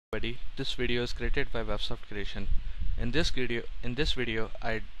Everybody, this video is created by Websoft Creation. In this video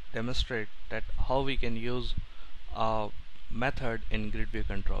I demonstrate that how we can use a method in grid view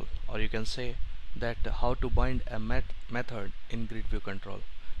control, or you can say that how to bind a method in grid view control.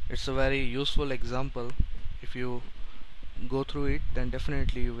 It's a very useful example. If you go through it, then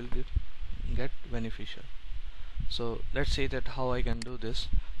definitely you will get beneficial. So let's see that how I can do this.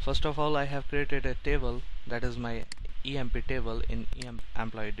 First of all, I have created a table, that is my EMP table in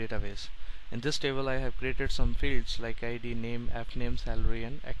employee database. In this table I have created some fields like ID, name, fname, salary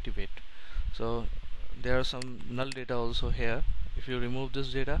and activate. So there are some null data also here. If you remove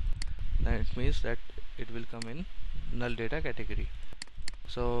this data, then it means that it will come in null data category.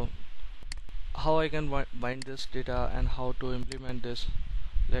 So how I can bind this data and how to implement this,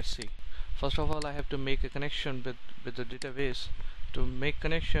 let's see. First of all, I have to make a connection with the database. To make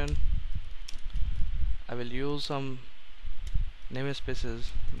connection, I will use some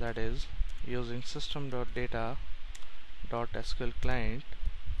namespaces, that is using system.data.sql client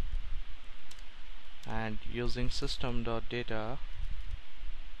and using system.data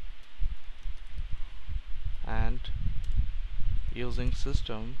and using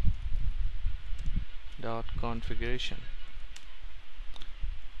system.configuration.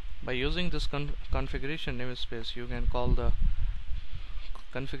 By using this configuration namespace, you can call the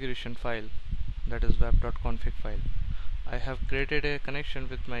configuration file, that is web.config file. I have created a connection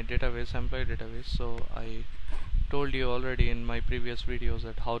with my database, employee database. So I told you already in my previous videos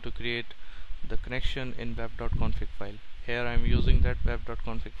that how to create the connection in web.config file. Here I am using that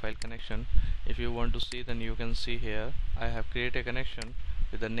web.config file connection. If you want to see, then you can see here I have created a connection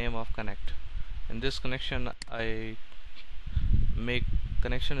with the name of connect. In this connection I make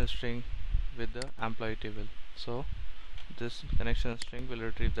connection string with the employee table. So this connection string will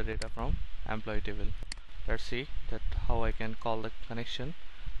retrieve the data from employee table. Let's see that how I can call the connection.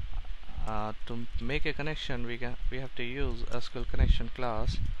 To make a connection, we have to use SQL connection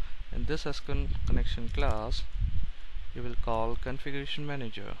class. In this SQL connection class, you will call configuration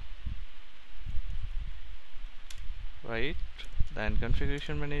manager, right? Then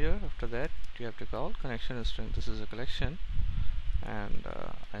configuration manager, after that you have to call connection string. This is a collection, and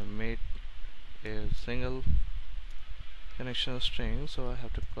I made a single connection string, so I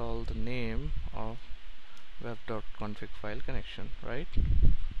have to call the name of web.config file connection, right?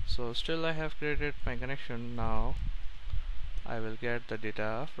 So still I have created my connection. Now I will get the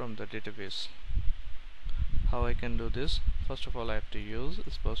data from the database. How I can do this? First of all, I have to use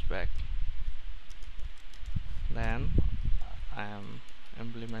is post back. Then I am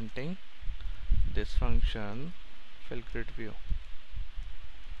implementing this function fill grid view.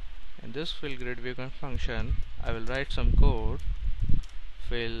 In this fill grid view function, I will write some code.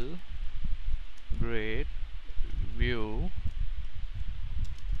 Fill grid view,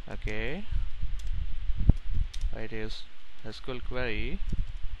 okay, it is SQL query,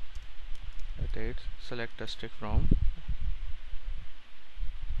 that is select a stick from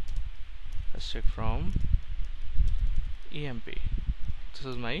EMP. This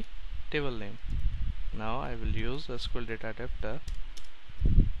is my table name. Now I will use SQL data adapter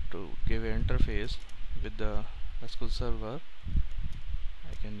to give an interface with the SQL server.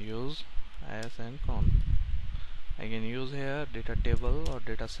 I can use as and con. I can use here data table or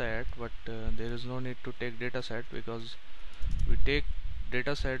data set, but there is no need to take data set, because we take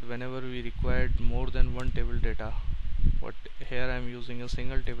data set whenever we required more than one table data. But here I am using a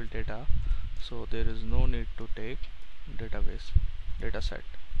single table data, so there is no need to take data set.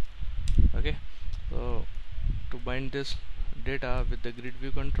 Okay, so to bind this data with the grid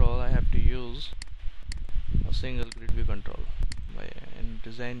view control, I have to use a single grid view control. In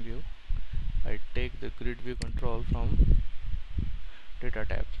design view, I take the grid view control from data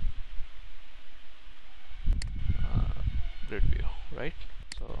tab, grid view, right?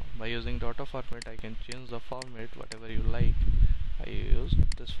 So by using data format, I can change the format whatever you like. I use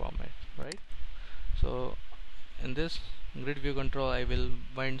this format, right? So in this grid view control, I will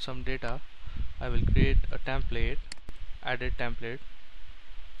bind some data. I will create a template, added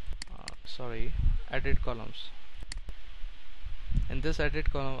columns. In this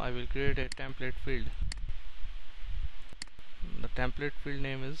added column, I will create a template field. The template field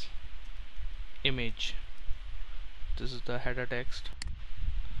name is image. This is the header text,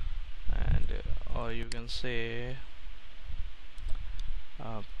 and or you can say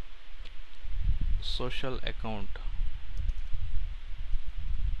social account.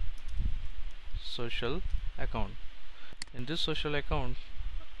 In this social account,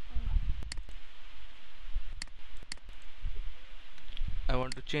 I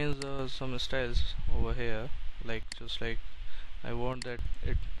want to change some styles over here, like just like I want that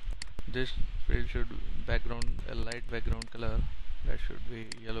it This field should background a light background color, that should be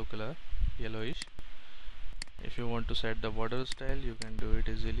yellow color, yellowish. If you want to set the border style, you can do it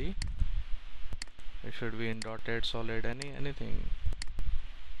easily. It should be in dotted, solid, anything.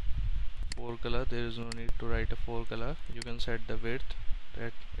 Four color, there is no need to write a four color. You can set the width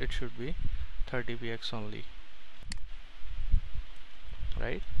that it should be 30 px only,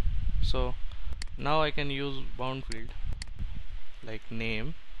 right? So now I can use bound field like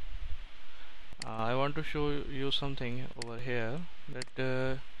name. I want to show you something over here,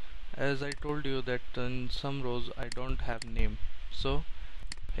 that as I told you that in some rows I don't have name, so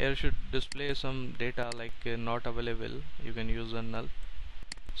here should display some data like not available. You can use a null.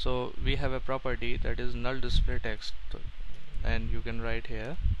 So we have a property that is null display text, and you can write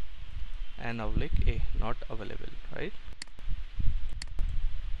here n/a not available, right?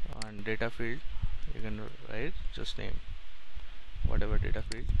 And data field, you can write just name, whatever data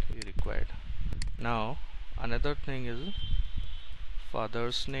field you required. Now another thing is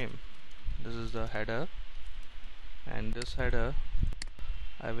father's name. This is the header, and this header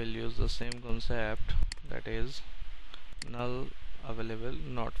I will use the same concept, that is null available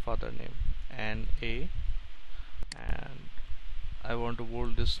not father name and a, and I want to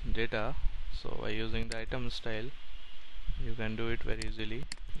bold this data, so by using the item style you can do it very easily.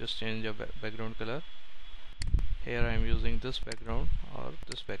 Just change the background color. Here I am using this background or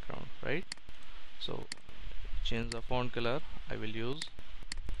this background, right? So change the font color, I will use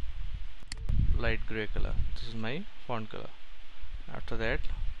light gray color. This is my font color. After that,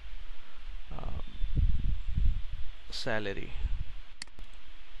 salary,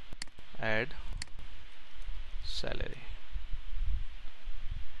 add salary.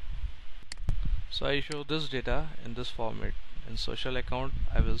 So I show this data in this format. In social account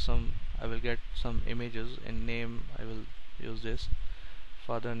I will get some images. In name I will use this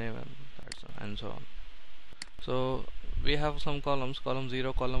father name and so on. So we have some columns, column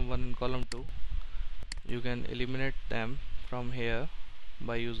 0, column 1 and column 2. You can eliminate them from here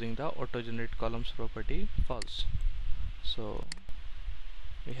by using the auto generate columns property false. So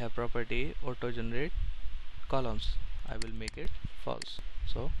we have property auto generate columns, I will make it false.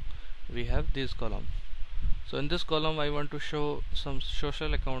 So we have this column. So in this column I want to show some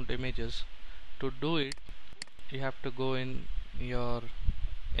social account images. To do it, you have to go in your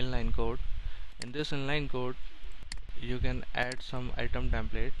inline code. In this inline code you can add some item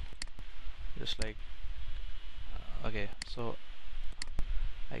template, just like okay, so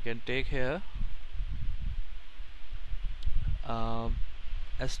I can take here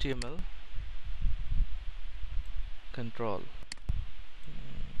HTML control,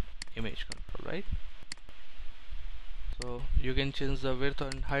 image control, right? So you can change the width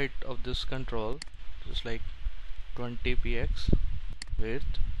and height of this control, just like 20 px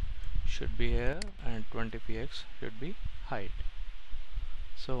width should be here and 20 px should be height.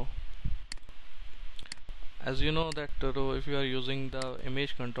 So as you know that if you are using the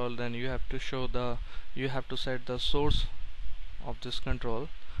image control, then you have to set the source of this control,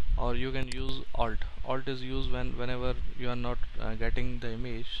 or you can use alt is used whenever you are not getting the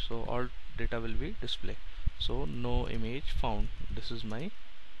image, so alt data will be display. So no image found, this is my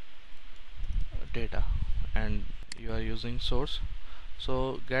data, and you are using source.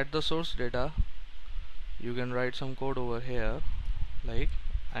 So get the source data, you can write some code over here, like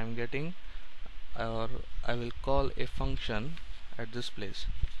I am getting, or I will call a function at this place.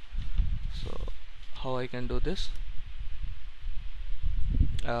 So how I can do this?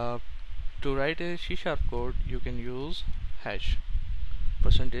 To write a C# code you can use hash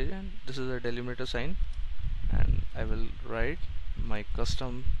percentage, and this is a delimiter sign, and I will write my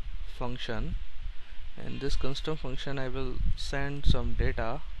custom function. In this custom function I will send some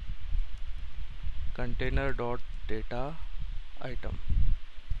data, container dot data item,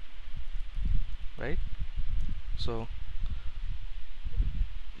 right? So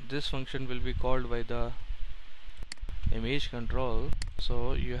this function will be called by the image control,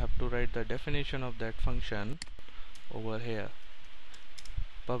 so you have to write the definition of that function over here,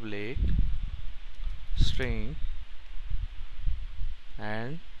 public string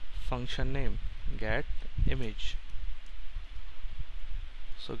and function name get image.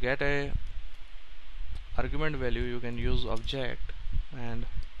 So get a argument value, you can use object, and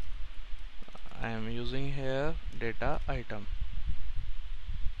I am using here data item.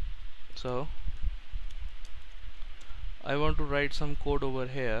 So I want to write some code over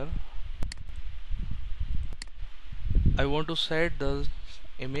here. I want to set the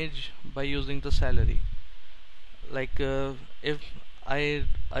image by using the salary. Like if I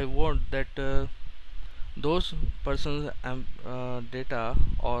want that those persons data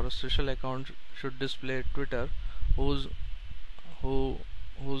or social account should display Twitter whose who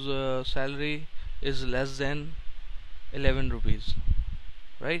whose salary is less than 11 rupees,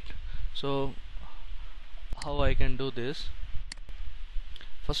 right? So how I can do this?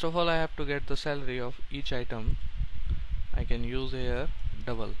 First of all, I have to get the salary of each item. I can use here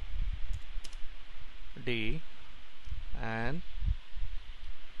double D and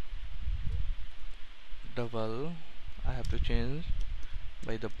double. I have to change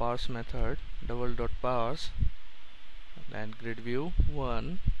by the parse method, double dot parse and grid view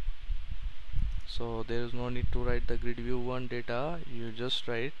 1. So there is no need to write the grid view 1 data, you just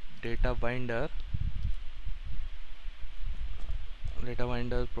write data binder. Data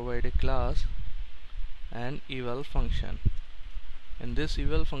binder provide a class and eval function. In this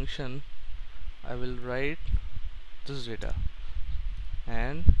eval function I will write this data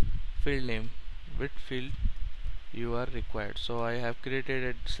and field name, which field you are required. So I have created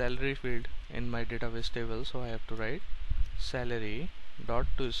a salary field in my database table, so I have to write salary dot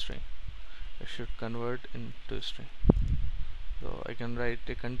toString. It should convert into string. So I can write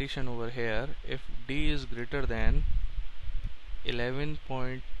a condition over here: if D is greater than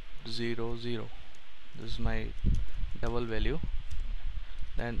 11.00, this is my double value,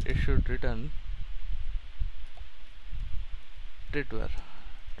 then it should return Twitter.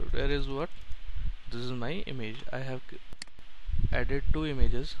 Twitter is what? This is my image. I have added two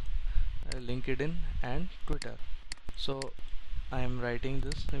images, LinkedIn and Twitter. So I am writing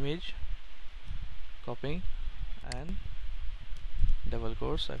this image, copying, and double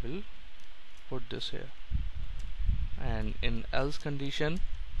quotes I will put this here, and in else condition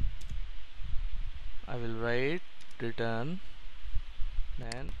I will write return,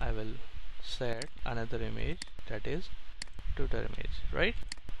 then I will set another image, that is Twitter image, right?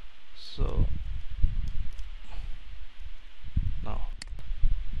 So now,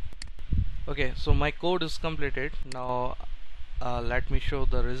 okay, so my code is completed. Now let me show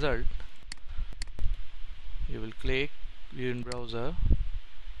the result. You will click view in browser,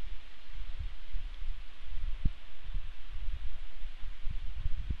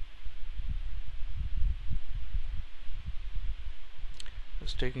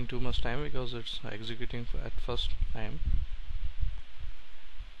 it's taking too much time because it's executing at first time.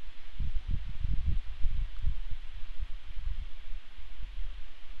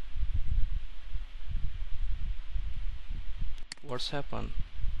 What's happened?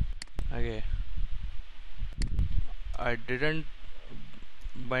 Okay, I didn't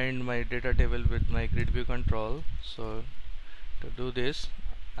bind my data table with my grid view control, so to do this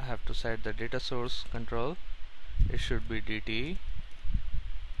I have to set the data source control. It should be DT,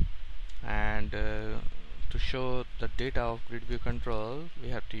 and to show the data of grid view control we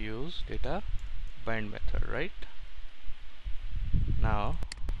have to use data bind method, right? Now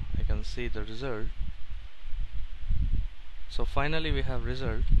I can see the result. So finally we have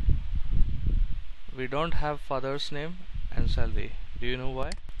result. We don't have father's name and salary. Do you know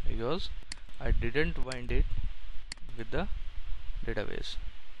why? Because I didn't bind it with the database.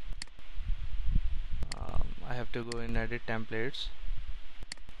 I have to go in edit templates.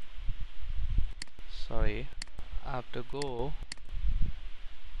 Sorry, I have to go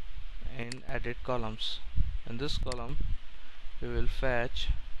in edit columns. In this column we will fetch.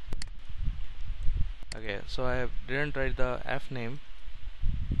 Okay, so I didn't write the F name,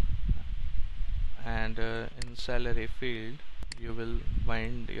 and in salary field you will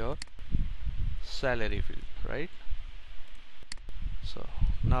bind your salary field, right? So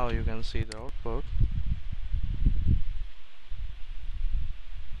now you can see the output.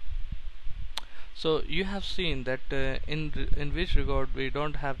 So you have seen that in which regard we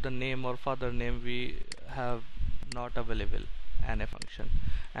don't have the name or father name, we have not available NA function.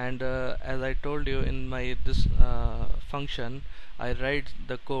 And as I told you, in my this function I write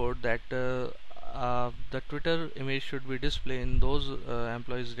the code that the Twitter image should be displayed in those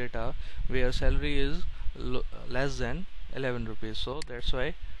employees data where salary is less than 11 rupees. So that's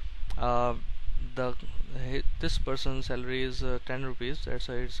why the this person's salary is 10 rupees, that's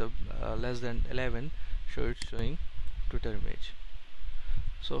why it's less than 11, so it's showing Twitter image.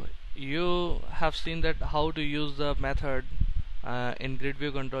 So you have seen that how to use the method in grid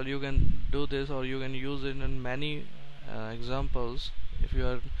view control. You can do this, or you can use it in many examples if you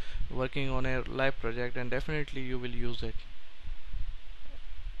are working on a live project, and definitely you will use it.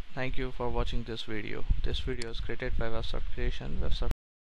 Thank you for watching this video. This video is created by Website Creation. Website